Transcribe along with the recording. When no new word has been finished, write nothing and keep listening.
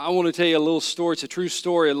I want to tell you a little story. It's a true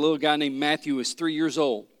story. A little guy named Matthew was 3 years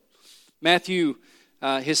old. Matthew,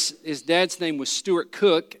 his dad's name was Stuart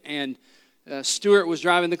Cook, and Stuart was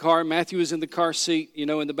driving the car. Matthew was in the car seat, in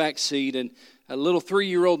the back seat, and a little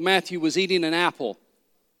 3-year-old Matthew was eating an apple.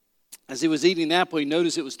 As he was eating the apple, he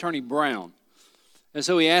noticed it was turning brown. And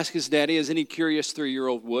so he asked his daddy, as any curious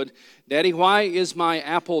 3-year-old would, "Daddy, why is my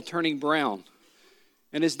apple turning brown?"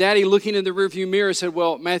 And his daddy, looking in the rearview mirror, said,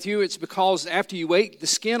 "Well, Matthew, it's because after you ate the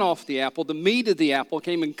skin off the apple, the meat of the apple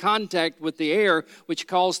came in contact with the air, which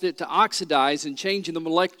caused it to oxidize and changing the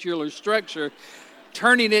molecular structure,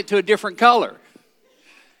 turning it to a different color."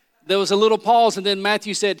 There was a little pause, and then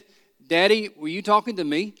Matthew said, "Daddy, were you talking to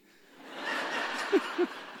me?"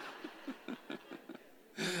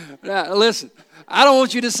 Now, listen, I don't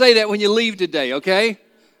want you to say that when you leave today, okay?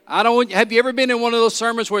 Have you ever been in one of those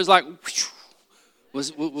sermons where it's like,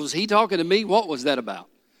 was he talking to me? What was that about?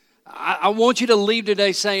 I want you to leave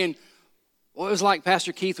today saying, well, it was like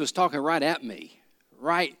Pastor Keith was talking right at me,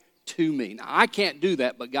 right to me. Now, I can't do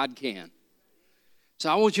that, but God can.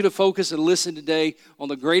 So I want you to focus and listen today on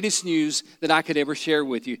the greatest news that I could ever share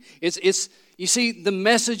with you. You see, the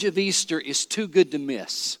message of Easter is too good to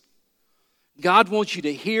miss. God wants you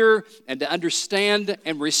to hear and to understand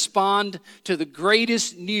and respond to the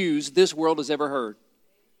greatest news this world has ever heard.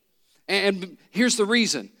 And here's the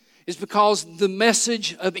reason. It's because the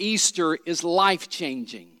message of Easter is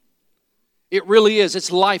life-changing. It really is.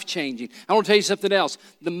 It's life-changing. I want to tell you something else.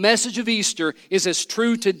 The message of Easter is as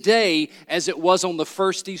true today as it was on the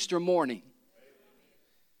first Easter morning.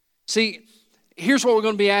 See, here's what we're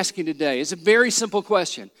going to be asking today. It's a very simple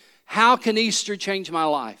question. How can Easter change my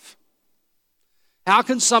life? How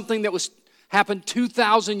can something that happened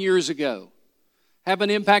 2,000 years ago have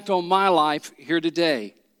an impact on my life here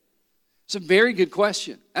today? It's a very good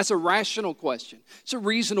question. That's a rational question. It's a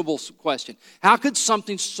reasonable question. How could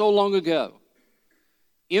something so long ago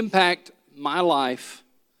impact my life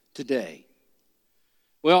today?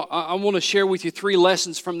 Well, I want to share with you 3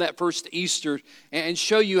 lessons from that first Easter and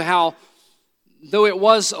show you how, though it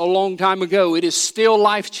was a long time ago, it is still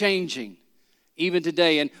life-changing even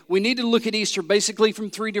today. And we need to look at Easter basically from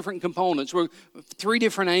 3 different components, 3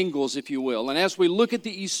 different angles, if you will. And as we look at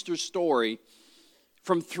the Easter story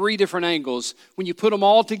from 3 different angles, when you put them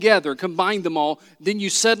all together, combine them all, then you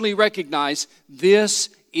suddenly recognize this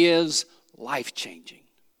is life-changing.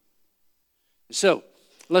 So,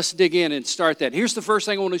 let's dig in and start that. Here's the first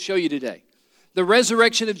thing I want to show you today. The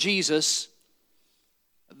resurrection of Jesus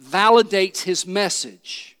validates his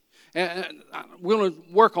message. We're going to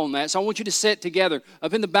work on that, so I want you to sit together.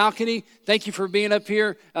 Up in the balcony, thank you for being up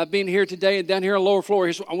here, being here today, and down here on the lower floor.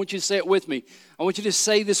 I want you to say it with me. I want you to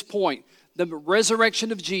say this point. The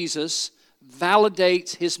resurrection of Jesus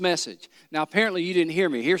validates his message. Now, apparently you didn't hear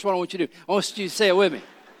me. Here's what I want you to do. I want you to say it with me.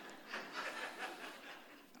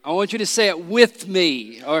 I want you to say it with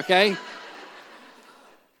me, okay?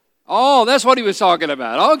 Oh, that's what he was talking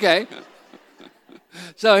about. Okay.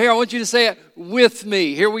 So here, I want you to say it with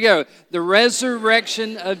me. Here we go. The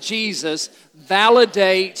resurrection of Jesus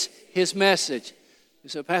validates his message.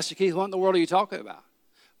 So, Pastor Keith, what in the world are you talking about?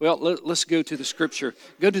 Well, let's go to the scripture.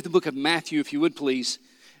 Go to the book of Matthew, if you would, please.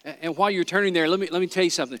 And while you're turning there, let me tell you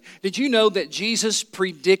something. Did you know that Jesus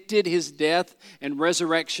predicted his death and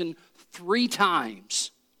resurrection 3 times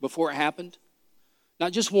before it happened?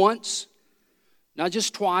 Not just once, not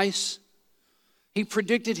just twice. He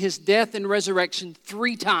predicted his death and resurrection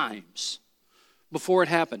 3 times before it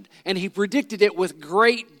happened. And he predicted it with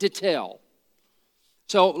great detail.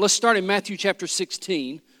 So let's start in Matthew chapter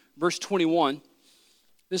 16, verse 21.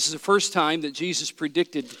 This is the first time that Jesus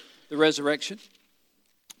predicted the resurrection.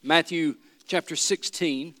 Matthew chapter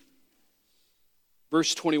 16,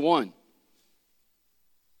 verse 21.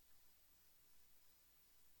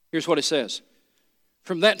 Here's what it says.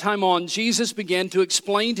 From that time on, Jesus began to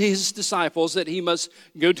explain to his disciples that he must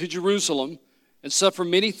go to Jerusalem and suffer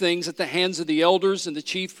many things at the hands of the elders and the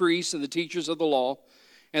chief priests and the teachers of the law,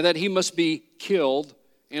 and that he must be killed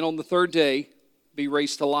and on the 3rd day be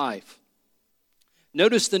raised to life.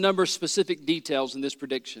 Notice the number of specific details in this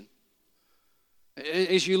prediction.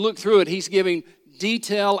 As you look through it, he's giving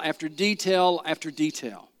detail after detail after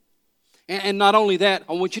detail. And not only that,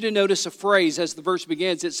 I want you to notice a phrase as the verse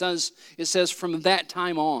begins. It says, from that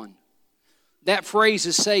time on. That phrase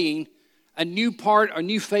is saying a new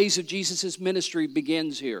phase of Jesus' ministry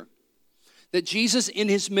begins here. That Jesus in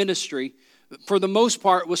his ministry, for the most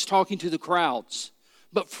part, was talking to the crowds.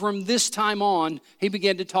 But from this time on, he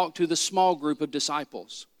began to talk to the small group of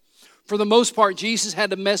disciples. For the most part, Jesus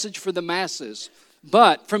had a message for the masses.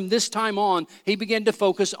 But from this time on, he began to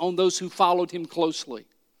focus on those who followed him closely.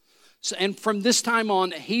 So, and from this time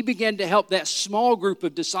on, he began to help that small group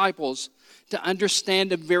of disciples to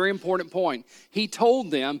understand a very important point. He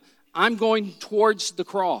told them, I'm going towards the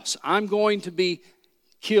cross. I'm going to be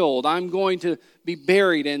killed. I'm going to be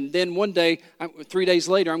buried. And then one day, 3 days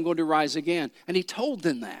later, I'm going to rise again. And he told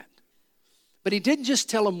them that. But he didn't just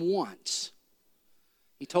tell them once.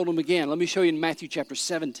 He told them again. Let me show you in Matthew chapter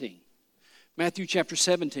 17. Matthew chapter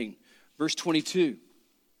 17, verse 22.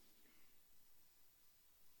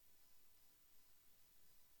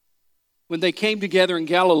 When they came together in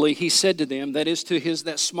Galilee, he said to them, that is to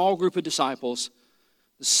that small group of disciples,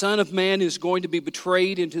 the Son of Man is going to be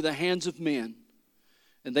betrayed into the hands of men,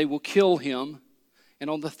 and they will kill him, and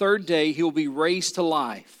on the third day he will be raised to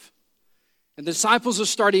life. And the disciples are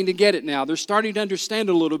starting to get it now. They're starting to understand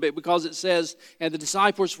a little bit because it says, and the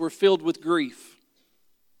disciples were filled with grief.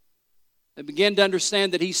 They began to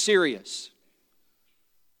understand that he's serious.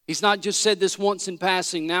 He's not just said this once in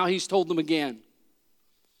passing, now he's told them again.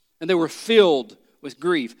 And they were filled with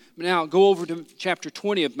grief. Now go over to chapter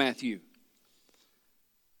 20 of Matthew.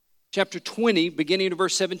 Chapter 20, beginning of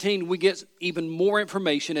verse 17, we get even more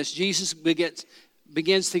information as Jesus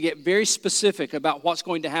begins to get very specific about what's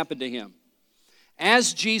going to happen to him.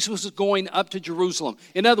 As Jesus is going up to Jerusalem.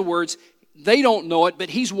 In other words, they don't know it,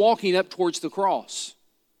 but he's walking up towards the cross.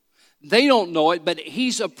 They don't know it, but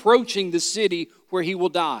he's approaching the city where he will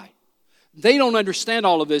die. They don't understand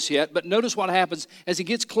all of this yet, but notice what happens as he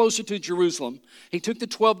gets closer to Jerusalem. He took the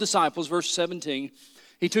 12 disciples, verse 17,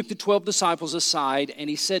 he took the 12 disciples aside and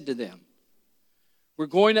he said to them, we're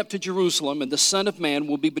going up to Jerusalem and the Son of Man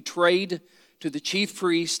will be betrayed to the chief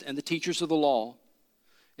priests and the teachers of the law.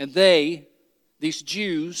 And they, these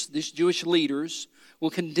Jews, these Jewish leaders, will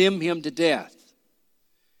condemn him to death.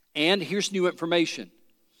 And here's new information.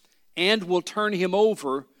 And will turn him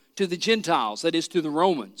over to the Gentiles, that is to the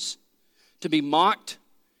Romans, to be mocked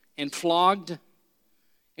and flogged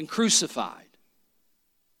and crucified.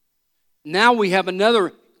 Now we have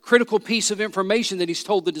another critical piece of information that he's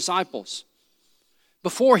told the disciples.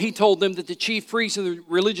 Before he told them that the chief priests and the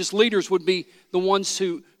religious leaders would be the ones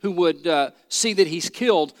who would see that he's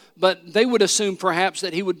killed, but they would assume perhaps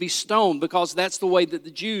that he would be stoned because that's the way that the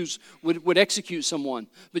Jews would execute someone.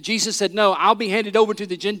 But Jesus said, no, I'll be handed over to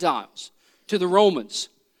the Gentiles, to the Romans.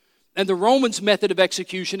 And the Romans' method of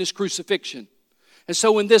execution is crucifixion. And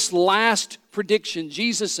so in this last prediction,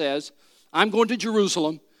 Jesus says, I'm going to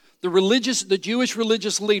Jerusalem. The Jewish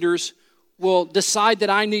religious leaders will decide that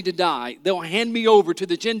I need to die. They'll hand me over to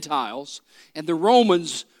the Gentiles, and the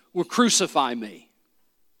Romans will crucify me.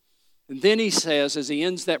 And then he says, as he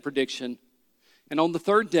ends that prediction, and on the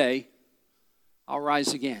third day, I'll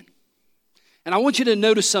rise again. And I want you to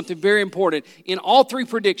notice something very important. In all three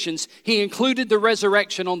predictions, he included the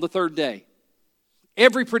resurrection on the third day.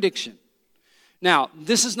 Every prediction. Now,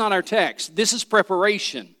 this is not our text. This is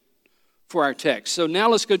preparation for our text. So now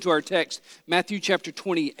let's go to our text, Matthew chapter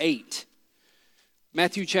 28.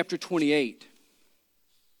 Matthew chapter 28.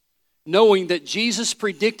 Knowing that Jesus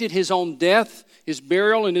predicted his own death, his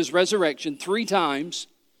burial, and his resurrection 3 times,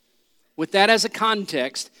 with that as a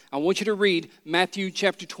context, I want you to read Matthew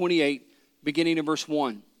chapter 28, beginning in verse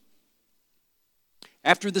 1.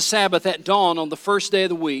 After the Sabbath at dawn on the first day of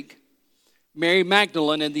the week, Mary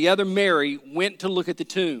Magdalene and the other Mary went to look at the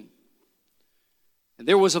tomb. And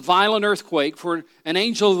there was a violent earthquake, for an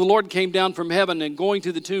angel of the Lord came down from heaven and going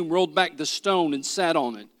to the tomb rolled back the stone and sat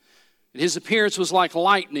on it. And his appearance was like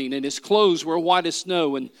lightning, and his clothes were white as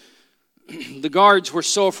snow. And the guards were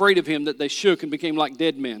so afraid of him that they shook and became like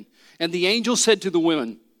dead men. And the angel said to the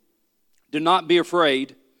women, do not be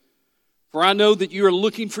afraid, for I know that you are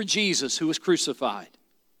looking for Jesus who was crucified.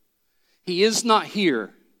 He is not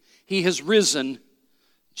here. He has risen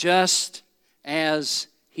just as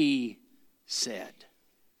he said.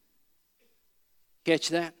 Catch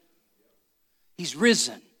that? He's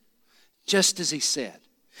risen just as he said.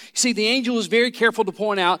 See, the angel was very careful to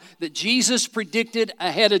point out that Jesus predicted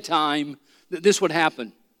ahead of time that this would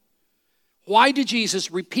happen. Why did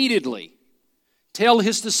Jesus repeatedly tell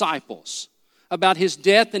his disciples about his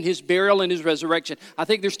death and his burial and his resurrection? I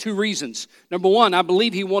think there's 2 reasons. Number one, I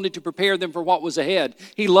believe he wanted to prepare them for what was ahead.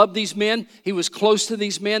 He loved these men. He was close to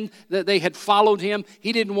these men, that they had followed him.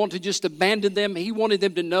 He didn't want to just abandon them. He wanted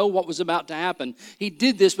them to know what was about to happen. He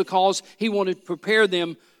did this because he wanted to prepare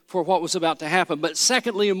them for what was about to happen. But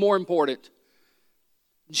secondly, and more important,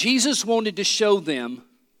 Jesus wanted to show them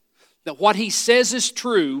that what he says is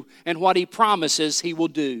true and what he promises he will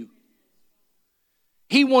do.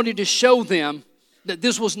 He wanted to show them that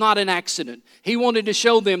this was not an accident. He wanted to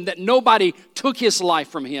show them that nobody took his life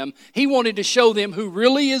from him. He wanted to show them who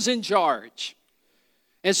really is in charge.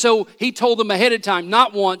 And so he told them ahead of time,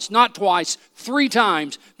 not once, not twice, 3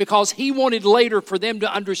 times, because he wanted later for them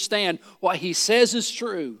to understand what he says is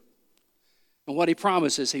true and what he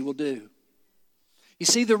promises he will do. You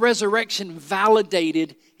see, the resurrection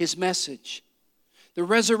validated his message. The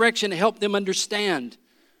resurrection helped them understand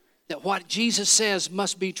that what Jesus says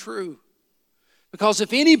must be true. Because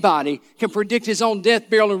if anybody can predict his own death,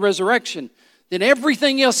 burial, and resurrection, then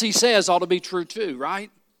everything else he says ought to be true too,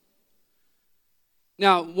 right?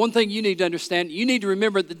 Now, one thing you need to understand, you need to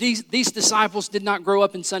remember that these disciples did not grow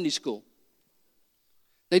up in Sunday school.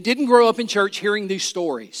 They didn't grow up in church hearing these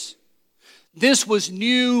stories. This was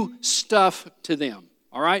new stuff to them,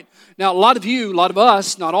 all right? Now, a lot of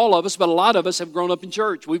us, not all of us, but a lot of us have grown up in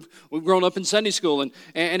church. We've grown up in Sunday school, and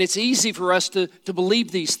it's easy for us to believe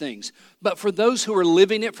these things. But for those who are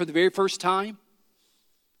living it for the very first time,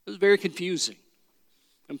 it was very confusing.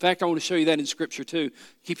 In fact, I want to show you that in Scripture too.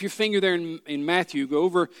 Keep your finger there in Matthew. Go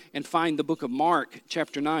over and find the book of Mark,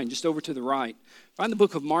 chapter 9, just over to the right. Find the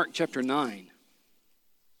book of Mark, chapter 9.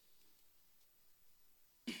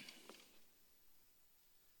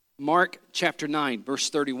 Mark, chapter 9, verse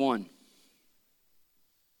 31.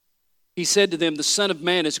 He said to them, "The Son of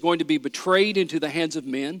Man is going to be betrayed into the hands of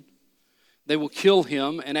men. They will kill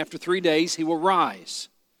him, and after 3 days he will rise."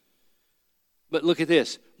 But look at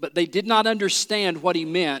this. But they did not understand what he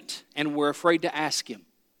meant and were afraid to ask him.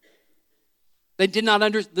 They did not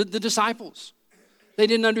the disciples. They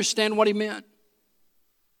didn't understand what he meant.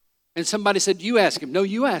 And somebody said, "You ask him." "No,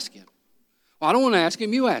 you ask him." "Well, I don't want to ask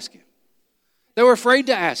him. You ask him." They were afraid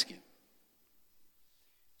to ask him.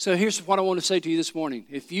 So here's what I want to say to you this morning.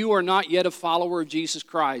 If you are not yet a follower of Jesus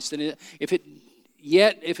Christ, and if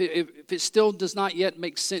it still does not yet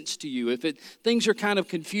make sense to you, things are kind of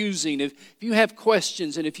confusing, if you have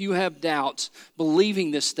questions and if you have doubts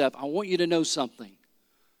believing this stuff, I want you to know something.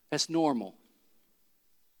 That's normal.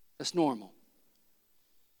 That's normal.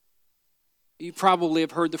 You probably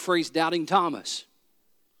have heard the phrase doubting Thomas.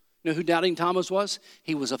 You know who doubting Thomas was?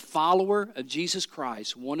 He was a follower of Jesus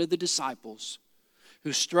Christ, one of the disciples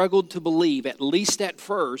who struggled to believe, at least at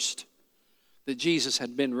first, that Jesus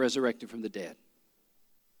had been resurrected from the dead.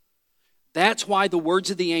 That's why the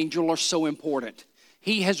words of the angel are so important.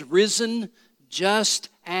 He has risen just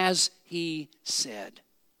as he said.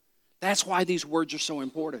 That's why these words are so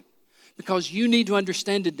important. Because you need to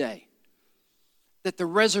understand today that the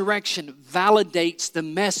resurrection validates the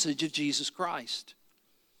message of Jesus Christ.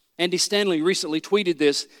 Andy Stanley recently tweeted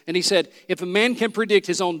this, and he said, "If a man can predict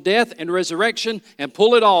his own death and resurrection and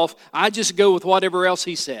pull it off, I just go with whatever else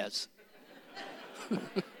he says."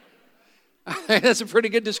 That's a pretty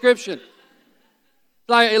good description.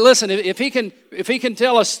 Like, listen, if he can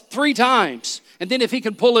tell us 3 times, and then if he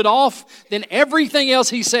can pull it off, then everything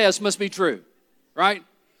else he says must be true, right?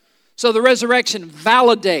 So the resurrection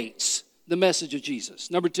validates the message of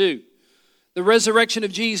Jesus. Number 2, the resurrection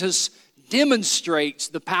of Jesus demonstrates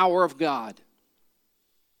the power of God.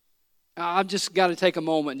 I've just got to take a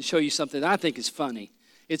moment and show you something that I think is funny.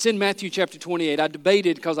 It's in Matthew chapter 28. I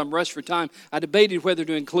debated, because I'm rushed for time, I debated whether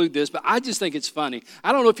to include this, but I just think it's funny.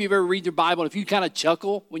 I don't know if you've ever read your Bible, if you kind of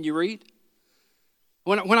chuckle when you read.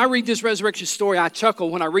 When I read this resurrection story, I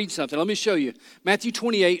chuckle when I read something. Let me show you. Matthew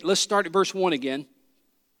 28, let's start at verse 1 again.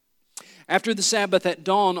 After the Sabbath at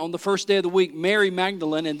dawn on the first day of the week, Mary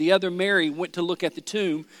Magdalene and the other Mary went to look at the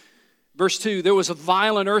tomb. Verse 2, there was a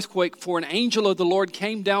violent earthquake, for an angel of the Lord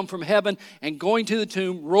came down from heaven and going to the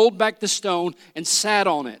tomb, rolled back the stone and sat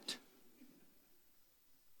on it.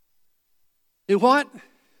 Did what?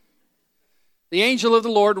 The angel of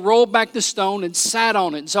the Lord rolled back the stone and sat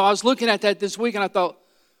on it. And so I was looking at that this week and I thought,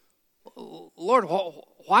 Lord,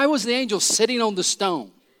 why was the angel sitting on the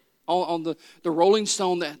stone? On the rolling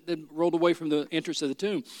stone that rolled away from the entrance of the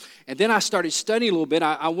tomb. And then I started studying a little bit.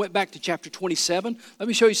 I went back to chapter 27. Let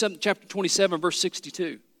me show you something, chapter 27, verse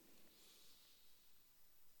 62.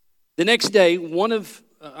 The next day, the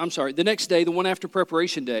one after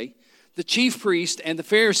preparation day, the chief priest and the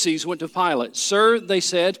Pharisees went to Pilate. "Sir," they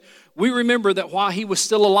said, "we remember that while he was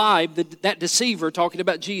still alive, that deceiver," talking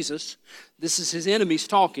about Jesus, this is his enemies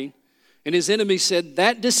talking, and his enemies said,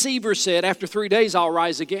 "That deceiver said, after 3 days I'll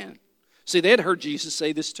rise again." See, they had heard Jesus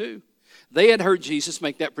say this too. They had heard Jesus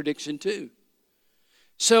make that prediction too.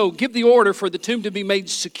 "So give the order for the tomb to be made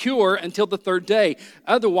secure until the 3rd day.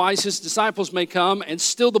 Otherwise, his disciples may come and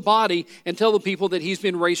steal the body and tell the people that he's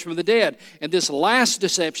been raised from the dead." And this last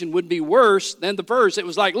deception would be worse than the first. It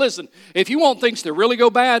was like, listen, if you want things to really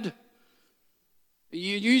go bad,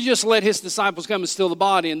 you just let his disciples come and steal the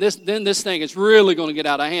body, and then this thing is really going to get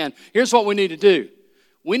out of hand. Here's what we need to do.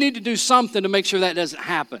 We need to do something to make sure that doesn't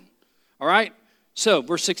happen. All right? So,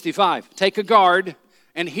 verse 65, "Take a guard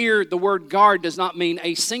And here the word guard does not mean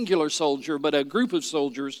a singular soldier, but a group of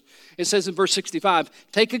soldiers. It says in verse 65,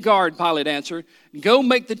 take a guard, Pilate answered. Go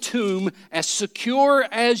make the tomb as secure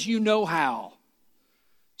as you know how.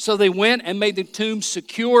 So they went and made the tomb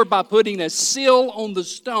secure by putting a seal on the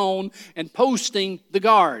stone and posting the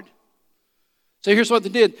guard. So here's what they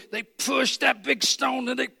did. They pushed that big stone,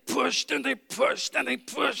 and they pushed, and they pushed, and they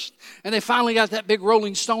pushed. And they finally got that big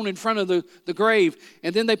rolling stone in front of the grave.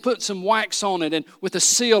 And then they put some wax on it and with a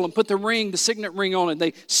seal and put the signet ring on it.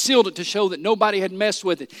 They sealed it to show that nobody had messed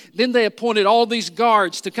with it. Then they appointed all these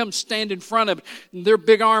guards to come stand in front of it. And their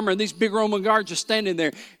big armor, and these big Roman guards are standing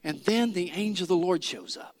there. And then the angel of the Lord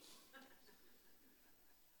shows up.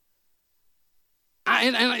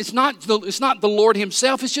 And it's not the Lord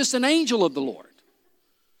himself. It's just an angel of the Lord.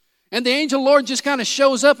 And the angel of the Lord just kind of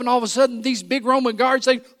shows up, and all of a sudden, these big Roman guards,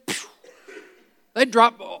 they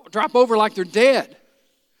drop over like they're dead.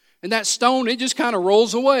 And that stone, it just kind of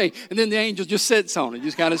rolls away. And then the angel just sits on it,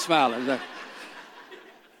 just kind of smiling. Like,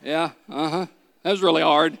 yeah, that was really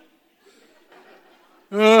hard.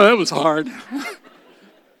 Oh, that was hard.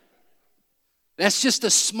 That's just a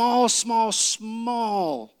small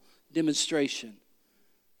demonstration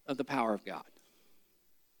of the power of God.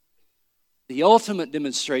 The ultimate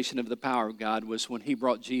demonstration of the power of God was when he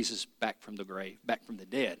brought Jesus back from the grave, back from the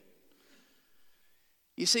dead.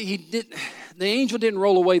 You see, the angel didn't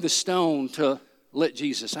roll away the stone to let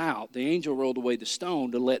Jesus out. The angel rolled away the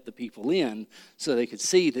stone to let the people in so they could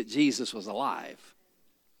see that Jesus was alive.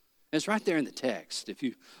 And it's right there in the text. If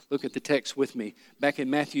you look at the text with me, back in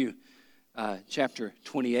Matthew chapter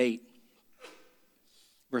 28,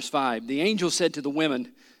 verse 5, the angel said to the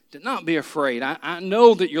women, do not be afraid. I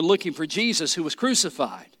know that you're looking for Jesus who was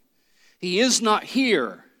crucified. He is not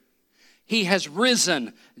here. He has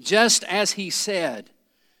risen just as he said.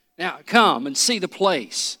 Now come and see the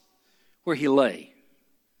place where he lay.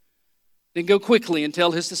 Then go quickly and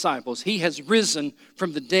tell his disciples, he has risen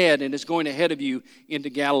from the dead and is going ahead of you into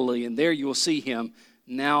Galilee, and there you will see him.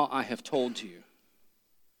 Now I have told you.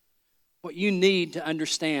 What you need to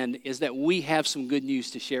understand is that we have some good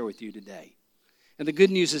news to share with you today. And the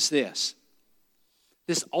good news is this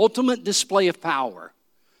ultimate display of power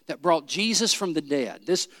that brought Jesus from the dead,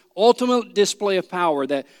 this ultimate display of power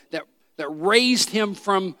that raised him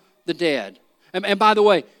from the dead. And by the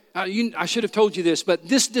way, I should have told you this, but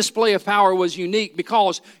this display of power was unique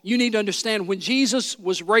because you need to understand when Jesus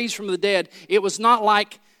was raised from the dead, it was not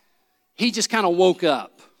like he just kind of woke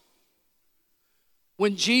up.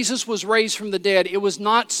 When Jesus was raised from the dead, it was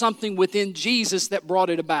not something within Jesus that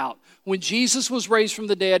brought it about. When Jesus was raised from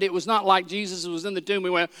the dead, it was not like Jesus was in the tomb. He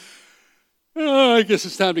went, oh, I guess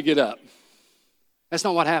it's time to get up. That's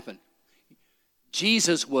not what happened.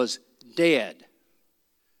 Jesus was dead.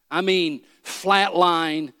 I mean,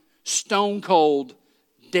 flatline, stone cold,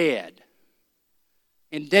 dead.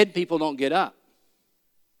 And dead people don't get up.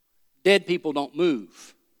 Dead people don't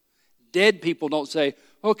move. Dead people don't say,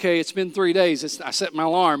 okay, it's been 3 days. I set my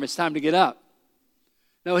alarm. It's time to get up.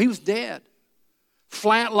 No, he was dead.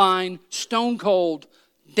 Flatline, stone cold,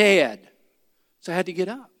 dead. So I had to get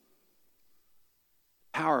up.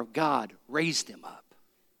 The power of God raised him up.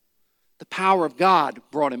 The power of God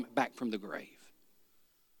brought him back from the grave.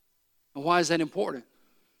 And why is that important?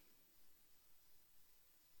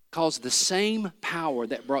 Because the same power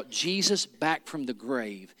that brought Jesus back from the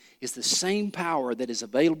grave is the same power that is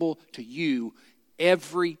available to you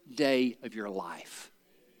every day of your life.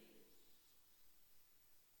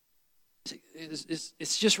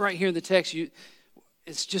 It's just right here in the text.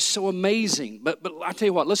 It's just so amazing. But I tell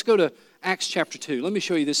you what, let's go to Acts chapter 2. Let me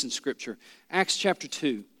show you this in Scripture. Acts chapter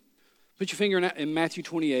 2. Put your finger in Matthew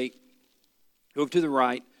 28. Go over to the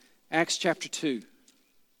right. Acts chapter 2.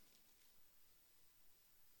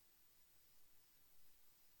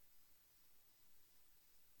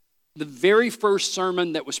 The very first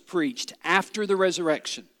sermon that was preached after the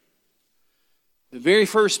resurrection, the very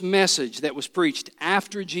first message that was preached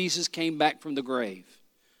after Jesus came back from the grave,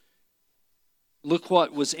 look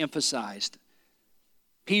what was emphasized.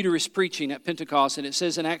 Peter is preaching at Pentecost, and it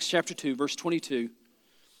says in Acts chapter 2, verse 22,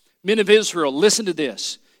 men of Israel, listen to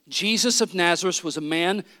this. Jesus of Nazareth was a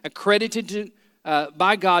man accredited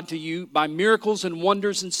by God to you by miracles and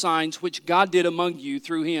wonders and signs which God did among you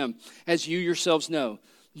through him, as you yourselves know.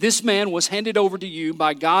 This man was handed over to you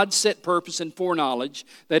by God's set purpose and foreknowledge.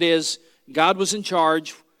 That is, God was in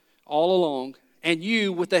charge all along. And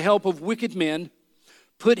you, with the help of wicked men,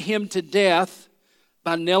 put him to death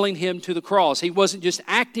by nailing him to the cross. He wasn't just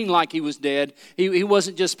acting like he was dead. He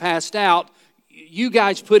wasn't just passed out. You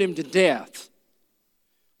guys put him to death.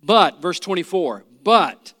 But, verse 24,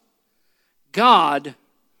 but God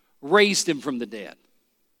raised him from the dead.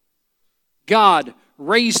 God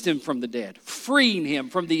raised him from the dead, freeing him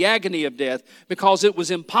from the agony of death because it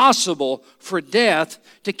was impossible for death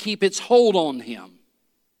to keep its hold on him.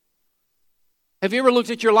 Have you ever looked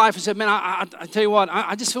at your life and said, man, I tell you what,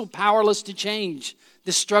 I just feel powerless to change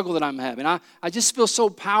this struggle that I'm having. I just feel so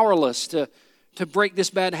powerless to break this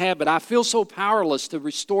bad habit. I feel so powerless to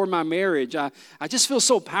restore my marriage. I just feel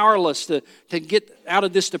so powerless to get out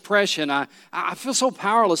of this depression. I feel so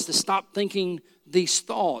powerless to stop thinking these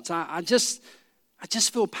thoughts. I just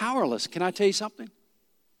feel powerless. Can I tell you something?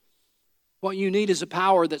 What you need is a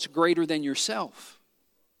power that's greater than yourself.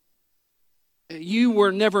 You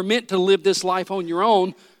were never meant to live this life on your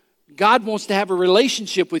own. God wants to have a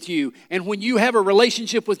relationship with you. And when you have a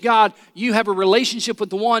relationship with God, you have a relationship with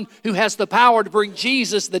the one who has the power to bring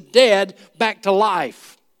Jesus, the dead, back to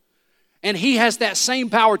life. And he has that same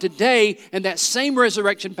power today, and that same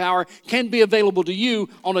resurrection power can be available to you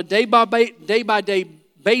on a day-by-day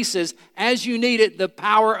basis. As you need it, the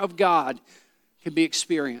power of God can be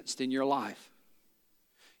experienced in your life.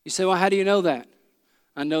 You say, well, how do you know that?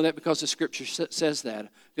 I know that because the Scripture says that.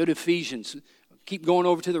 Go to Ephesians. Keep going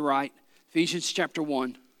over to the right. Ephesians chapter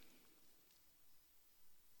 1.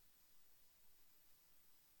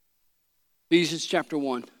 Ephesians chapter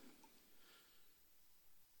 1.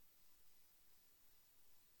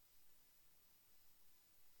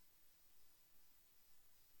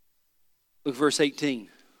 Look at verse 18.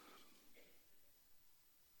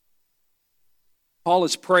 Paul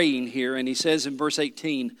is praying here, and he says in verse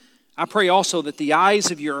 18, I pray also that the eyes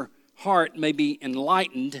of your heart may be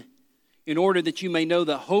enlightened, in order that you may know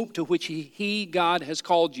the hope to which he, God, has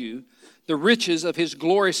called you, the riches of his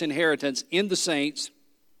glorious inheritance in the saints.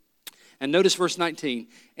 And notice verse 19,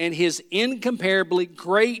 and his incomparably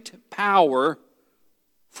great power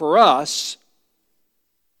for us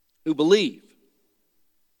who believe.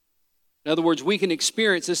 In other words, we can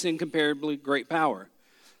experience this incomparably great power.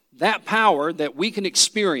 That power that we can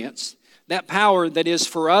experience, that power that is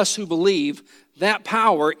for us who believe, that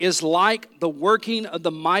power is like the working of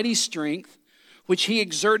the mighty strength which he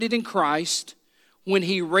exerted in Christ when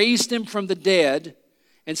he raised him from the dead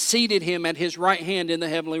and seated him at his right hand in the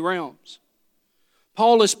heavenly realms.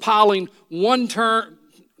 Paul is piling one term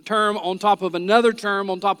on top of another term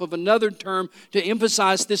on top of another term to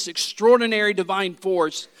emphasize this extraordinary divine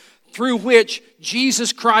force through which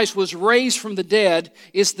Jesus Christ was raised from the dead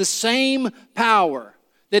is the same power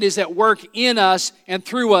that is at work in us and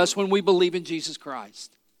through us when we believe in Jesus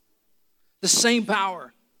Christ. The same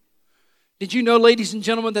power. Did you know, ladies and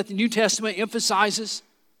gentlemen, that the New Testament emphasizes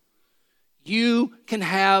you can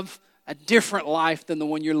have a different life than the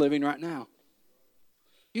one you're living right now?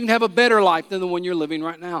 You can have a better life than the one you're living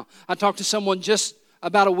right now. I talked to someone just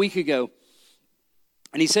about a week ago,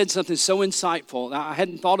 and he said something so insightful. Now, I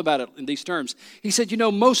hadn't thought about it in these terms. He said, you know,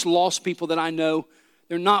 most lost people that I know,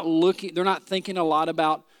 they're not thinking a lot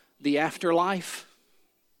about the afterlife.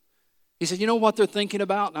 He said, you know what they're thinking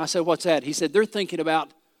about? And I said, what's that? He said, they're thinking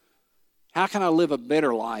about, how can I live a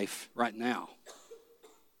better life right now?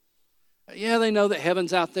 Yeah, they know that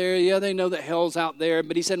heaven's out there. Yeah, they know that hell's out there.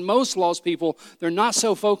 But he said most lost people, they're not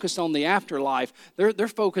so focused on the afterlife. They're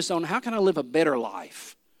focused on, how can I live a better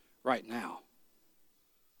life right now?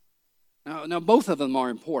 Now, both of them are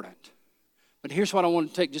important. But here's what I want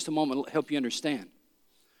to take just a moment to help you understand.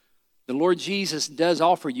 The Lord Jesus does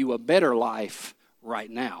offer you a better life right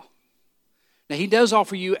now. Now, he does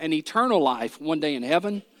offer you an eternal life one day in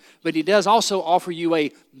heaven, but he does also offer you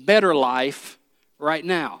a better life right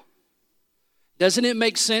now. Doesn't it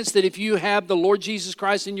make sense that if you have the Lord Jesus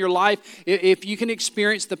Christ in your life, if you can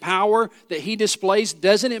experience the power that he displays,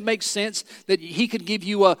 doesn't it make sense that he could give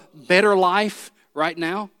you a better life right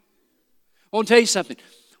now? I want to tell you something.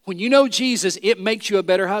 When you know Jesus, it makes you a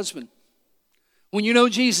better husband. When you know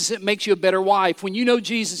Jesus, it makes you a better wife. When you know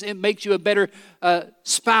Jesus, it makes you a better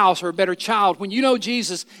spouse or a better child. When you know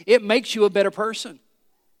Jesus, it makes you a better person.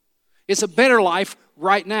 It's a better life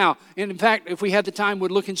right now. And in fact, if we had the time,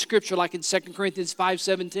 we'd look in Scripture like in 2 Corinthians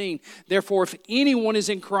 5:17. Therefore, if anyone is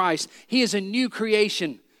in Christ, he is a new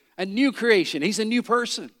creation. A new creation. He's a new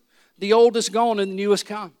person. The old is gone and the new has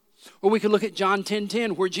come. Or we could look at John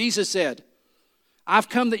 10:10 where Jesus said, I've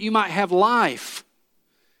come that you might have life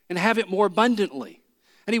and have it more abundantly.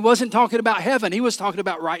 And he wasn't talking about heaven. He was talking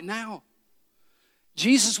about right now.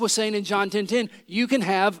 Jesus was saying in John 10:10, you can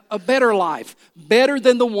have a better life, better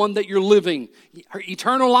than the one that you're living.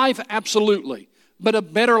 Eternal life, absolutely, but a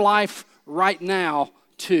better life right now,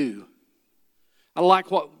 too. I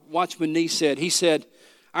like what Watchman Nee said. He said,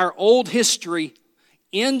 our old history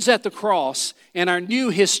ends at the cross, and our new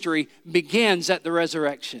history begins at the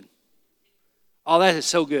resurrection. Oh, that is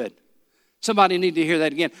so good. Somebody need to hear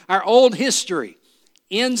that again. Our old history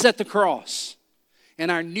ends at the cross,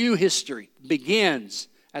 and our new history begins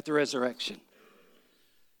at the resurrection.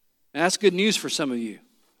 Now, that's good news for some of you.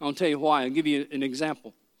 I'll tell you why. I'll give you an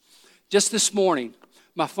example. Just this morning,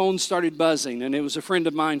 my phone started buzzing, and it was a friend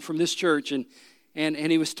of mine from this church, and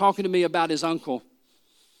he was talking to me about his uncle.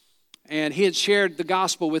 And he had shared the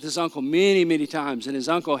gospel with his uncle many, many times, and his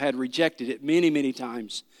uncle had rejected it many, many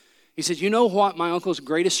times. He said, you know what my uncle's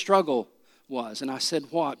greatest struggle was? And I said,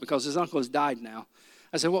 what? Because his uncle has died now.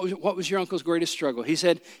 I said, what was your uncle's greatest struggle? He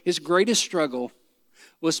said, his greatest struggle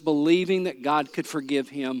was believing that God could forgive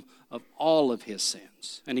him of all of his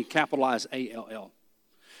sins. And he capitalized ALL.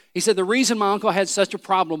 He said, the reason my uncle had such a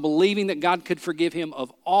problem believing that God could forgive him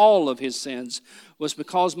of all of his sins was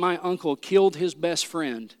because my uncle killed his best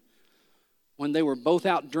friend when they were both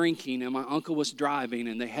out drinking and my uncle was driving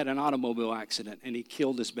and they had an automobile accident and he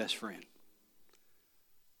killed his best friend.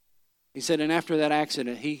 He said, and after that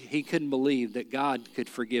accident, he couldn't believe that God could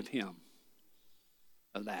forgive him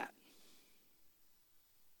of that.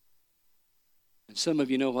 And some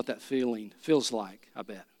of you know what that feeling feels like, I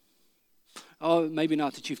bet. Oh, maybe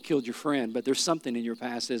not that you've killed your friend, but there's something in your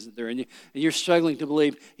past, isn't there? And you're struggling to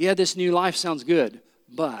believe, yeah, this new life sounds good,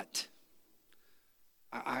 but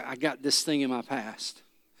I got this thing in my past.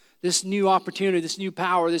 This new opportunity, this new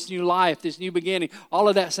power, this new life, this new beginning, all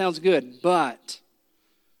of that sounds good, but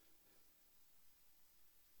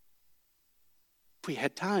if we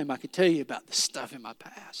had time, I could tell you about the stuff in my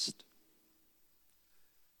past.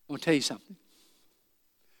 I want to tell you something.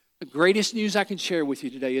 The greatest news I can share with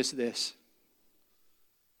you today is this.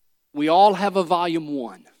 We all have a volume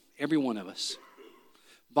 1, every one of us.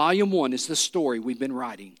 Volume 1 is the story we've been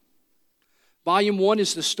writing. Volume 1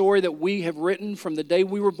 is the story that we have written from the day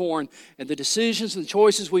we were born, and the decisions and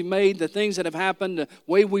choices we made, the things that have happened, the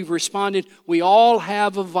way we've responded. We all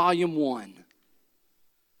have a volume 1.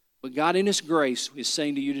 But God in His grace is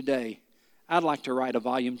saying to you today, I'd like to write a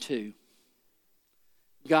volume 2.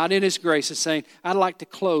 God in His grace is saying, I'd like to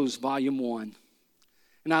close volume 1,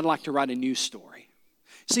 and I'd like to write a new story.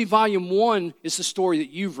 See, volume 1 is the story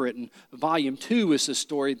that you've written. Volume 2 is the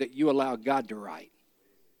story that you allow God to write.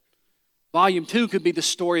 Volume 2 could be the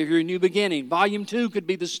story of your new beginning. Volume 2 could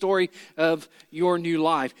be the story of your new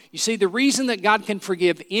life. You see, the reason that God can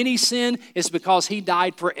forgive any sin is because He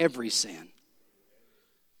died for every sin.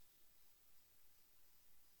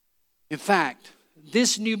 In fact,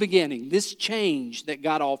 this new beginning, this change that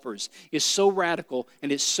God offers is so radical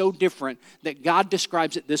and it's so different that God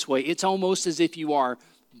describes it this way. It's almost as if you are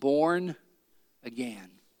born again.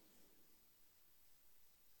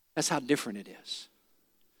 That's how different it is.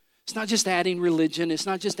 It's not just adding religion. It's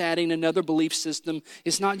not just adding another belief system.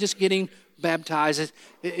 It's not just getting baptized.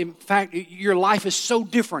 In fact, your life is so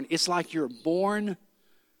different. It's like you're born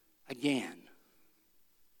again.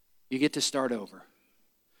 You get to start over.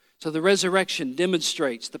 So the resurrection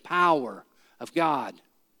demonstrates the power of God.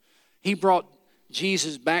 He brought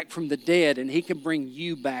Jesus back from the dead, and He can bring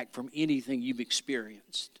you back from anything you've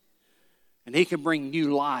experienced. And He can bring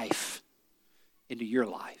new life into your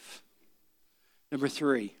life. Number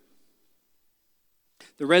 3,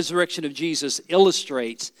 the resurrection of Jesus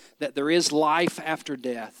illustrates that there is life after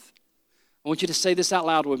death. I want you to say this out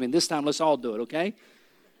loud with me. This time, let's all do it, okay?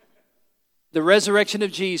 The resurrection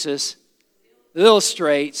of Jesus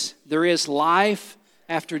illustrates there is life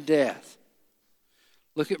after death.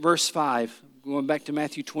 Look at verse 5. Going back to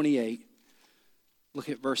Matthew 28. Look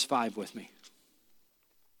at verse 5 with me.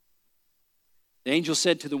 The angel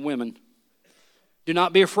said to the women, do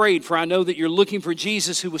not be afraid, for I know that you're looking for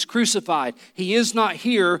Jesus who was crucified. He is not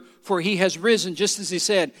here, for He has risen, just as He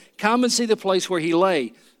said. Come and see the place where He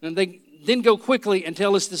lay. And they then go quickly and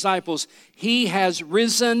tell His disciples, He has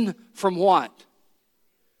risen from what?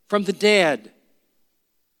 From the dead.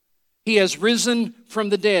 He has risen from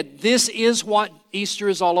the dead. This is what Easter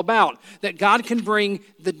is all about. That God can bring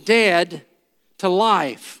the dead to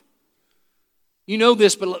life. You know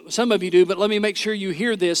this, but some of you do, but let me make sure you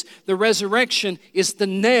hear this. The resurrection is the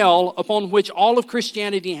nail upon which all of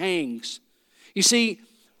Christianity hangs. You see,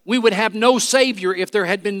 we would have no Savior if there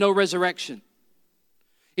had been no resurrection.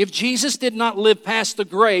 If Jesus did not live past the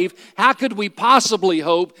grave, how could we possibly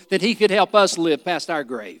hope that He could help us live past our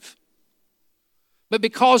grave? But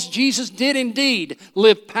because Jesus did indeed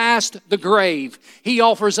live past the grave, He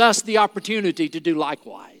offers us the opportunity to do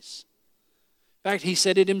likewise. In fact, He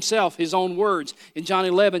said it Himself, His own words. In John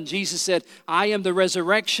 11, Jesus said, I am the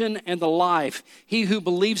resurrection and the life. He who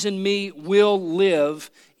believes in me will live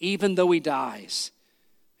even though he dies.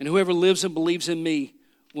 And whoever lives and believes in me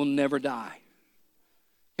will never die.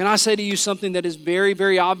 Can I say to you something that is very,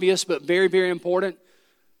 very obvious but very, very important?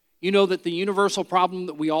 You know that the universal problem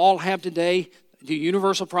that we all have today, the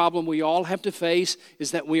universal problem we all have to face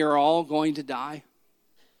is that we are all going to die.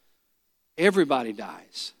 Everybody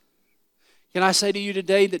dies. Can I say to you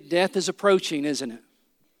today that death is approaching, isn't it?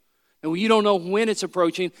 And you don't know when it's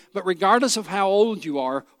approaching, but regardless of how old you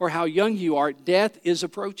are or how young you are, death is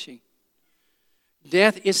approaching.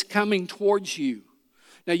 Death is coming towards you.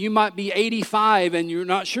 Now, you might be 85 and you're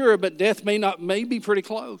not sure, but death may be pretty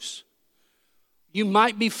close. You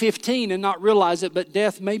might be 15 and not realize it, but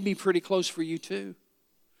death may be pretty close for you too.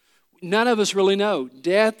 None of us really know.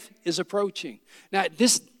 Death is approaching. Now,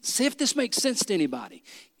 see if this makes sense to anybody.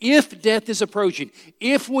 If death is approaching,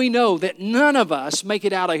 if we know that none of us make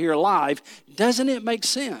it out of here alive, doesn't it make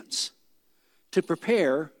sense to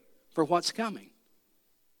prepare for what's coming?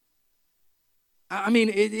 I mean,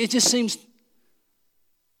 it just seems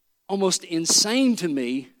almost insane to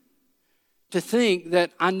me to think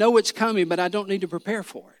that I know it's coming, but I don't need to prepare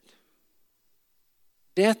for it.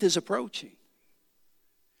 Death is approaching.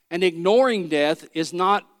 And ignoring death is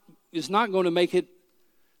not going to make it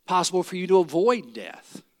possible for you to avoid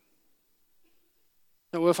death.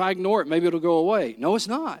 So if I ignore it, maybe it'll go away. No, it's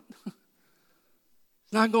not.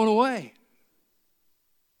 It's not going away.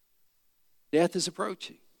 Death is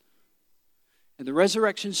approaching. And the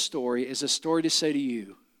resurrection story is a story to say to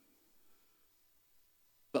you,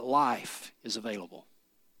 but life is available.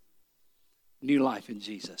 New life in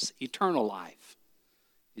Jesus. Eternal life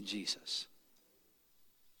in Jesus.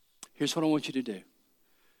 Here's what I want you to do.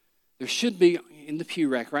 There should be, in the pew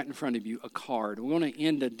rack right in front of you, a card. We're going to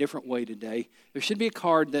end a different way today. There should be a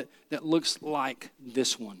card that looks like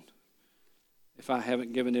this one, if I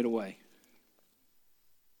haven't given it away.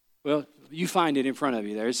 Well, you find it in front of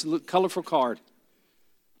you there. It's a colorful card.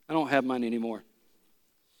 I don't have mine anymore.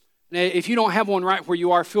 Now, if you don't have one right where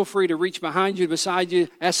you are, feel free to reach behind you, beside you,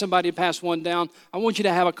 ask somebody to pass one down. I want you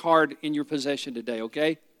to have a card in your possession today,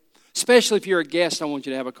 okay? Especially if you're a guest, I want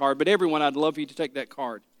you to have a card. But everyone, I'd love for you to take that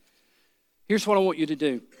card. Here's what I want you to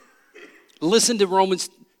do. Listen to Romans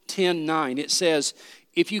 10:9. It says,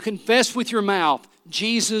 if you confess with your mouth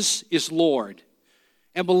Jesus is Lord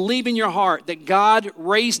and believe in your heart that God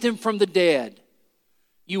raised him from the dead,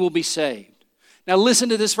 you will be saved. Now listen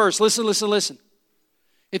to this verse. Listen.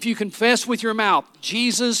 If you confess with your mouth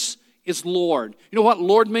Jesus is Lord. You know what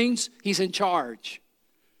Lord means? He's in charge.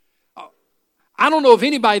 I don't know of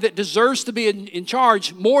anybody that deserves to be in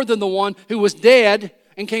charge more than the one who was dead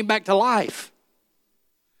and came back to life.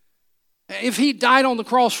 If he died on the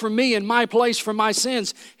cross for me in my place for my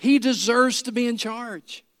sins, he deserves to be in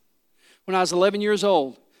charge. When I was 11 years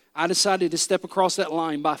old, I decided to step across that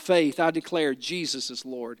line by faith. I declared Jesus is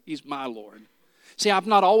Lord. He's my Lord. See, I've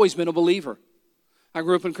not always been a believer. I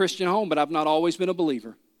grew up in a Christian home, but I've not always been a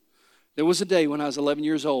believer. There was a day when I was 11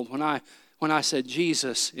 years old when I said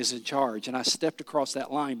Jesus is in charge, and I stepped across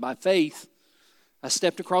that line by faith. I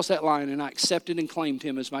stepped across that line and I accepted and claimed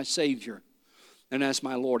him as my Savior and as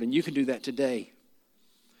my Lord. And you can do that today.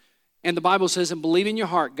 And the Bible says, and believe in your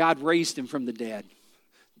heart, God raised him from the dead.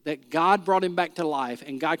 That God brought him back to life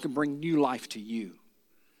and God can bring new life to you.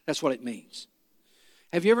 That's what it means.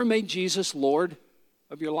 Have you ever made Jesus Lord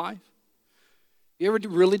of your life? You ever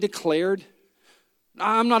really declared?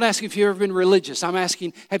 I'm not asking if you've ever been religious. I'm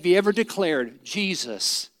asking, have you ever declared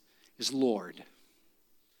Jesus is Lord?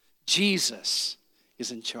 Jesus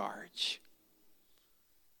is in charge.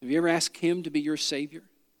 Have you ever asked him to be your Savior?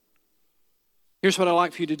 Here's what I'd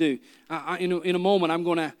like for you to do. In a moment, I'm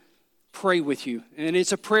going to pray with you. And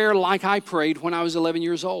it's a prayer like I prayed when I was 11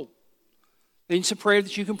 years old. And it's a prayer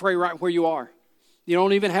that you can pray right where you are. You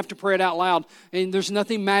don't even have to pray it out loud. And there's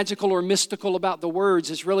nothing magical or mystical about the words.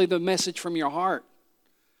 It's really the message from your heart.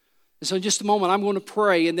 And so in just a moment, I'm going to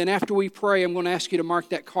pray. And then after we pray, I'm going to ask you to mark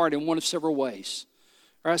that card in one of several ways.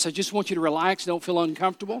 All right, so I just want you to relax. Don't feel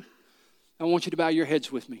uncomfortable. I want you to bow your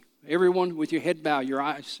heads with me. Everyone with your head bowed, your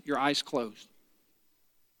eyes closed.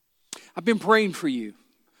 I've been praying for you.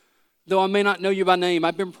 Though I may not know you by name,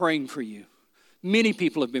 I've been praying for you. Many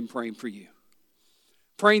people have been praying for you.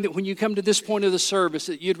 Praying that when you come to this point of the service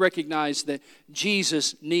that you'd recognize that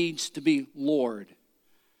Jesus needs to be Lord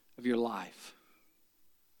of your life.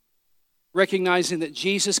 Recognizing that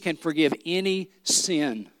Jesus can forgive any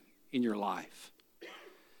sin in your life.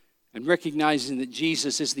 And recognizing that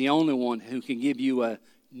Jesus is the only one who can give you a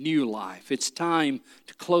new life. It's time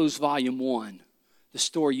to close volume 1, the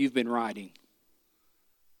story you've been writing.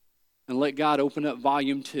 And let God open up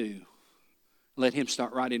volume 2. Let him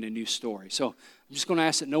start writing a new story. So I'm just going to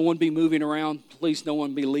ask that no one be moving around. Please, no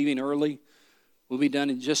one be leaving early. We'll be done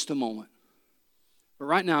in just a moment. But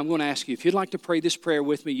right now, I'm going to ask you, if you'd like to pray this prayer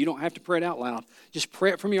with me, you don't have to pray it out loud. Just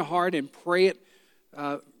pray it from your heart and pray it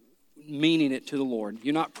meaning it to the Lord.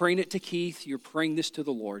 You're not praying it to Keith. You're praying this to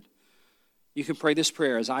the Lord. You can pray this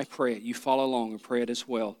prayer as I pray it. You follow along and pray it as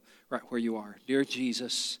well right where you are. Dear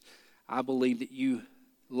Jesus, I believe that you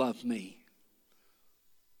love me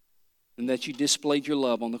and that you displayed your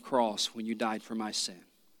love on the cross when you died for my sin.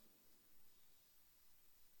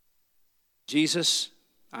 Jesus,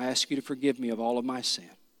 I ask you to forgive me of all of my sin.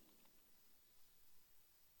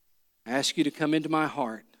 I ask you to come into my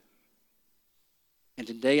heart. And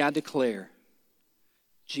today I declare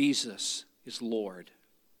Jesus is Lord.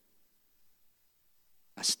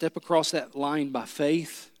 I step across that line by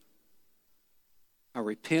faith. I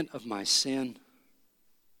repent of my sin.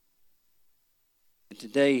 And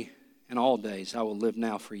today and all days I will live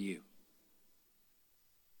now for you.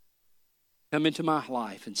 Come into my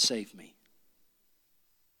life and save me.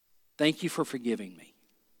 Thank you for forgiving me.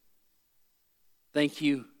 Thank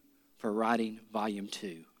you for writing volume 2.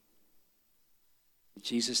 In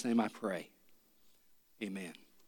Jesus' name I pray. Amen.